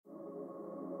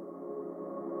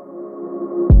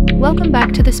Welcome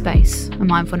back to The Space, a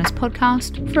mindfulness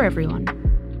podcast for everyone.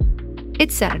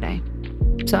 It's Saturday,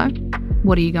 so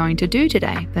what are you going to do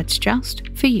today that's just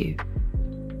for you?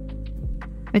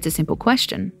 It's a simple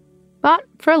question, but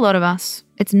for a lot of us,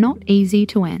 it's not easy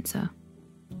to answer.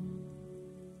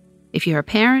 If you're a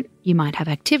parent, you might have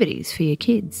activities for your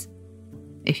kids.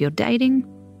 If you're dating,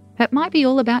 it might be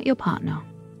all about your partner.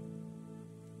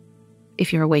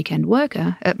 If you're a weekend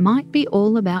worker, it might be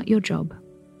all about your job.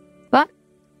 But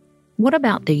what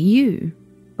about the you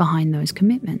behind those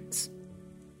commitments?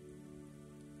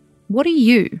 What are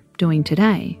you doing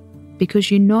today because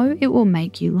you know it will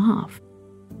make you laugh,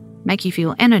 make you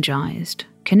feel energized,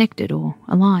 connected, or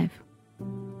alive?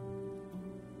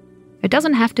 It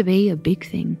doesn't have to be a big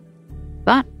thing,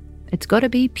 but it's got to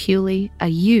be purely a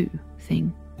you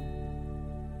thing.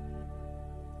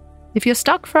 If you're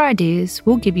stuck for ideas,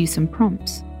 we'll give you some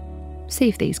prompts. See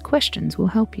if these questions will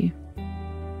help you.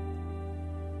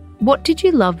 What did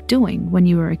you love doing when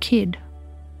you were a kid?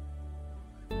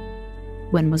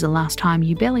 When was the last time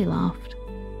you belly laughed?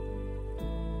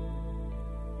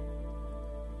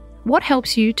 What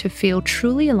helps you to feel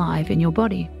truly alive in your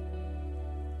body?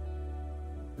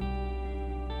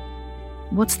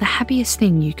 What's the happiest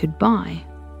thing you could buy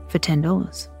for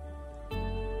 $10?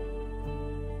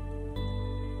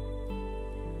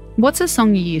 What's a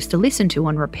song you used to listen to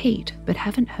on repeat but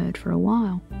haven't heard for a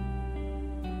while?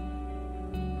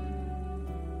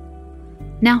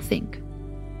 Now think,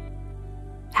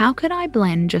 how could I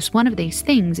blend just one of these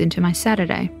things into my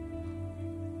Saturday?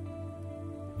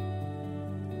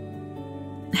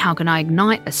 How can I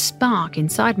ignite a spark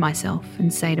inside myself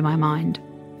and say to my mind,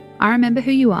 I remember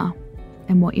who you are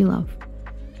and what you love?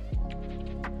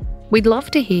 We'd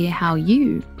love to hear how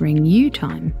you bring you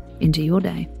time into your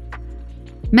day.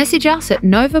 Message us at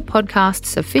Nova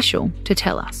Podcasts Official to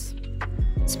tell us.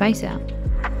 Space out.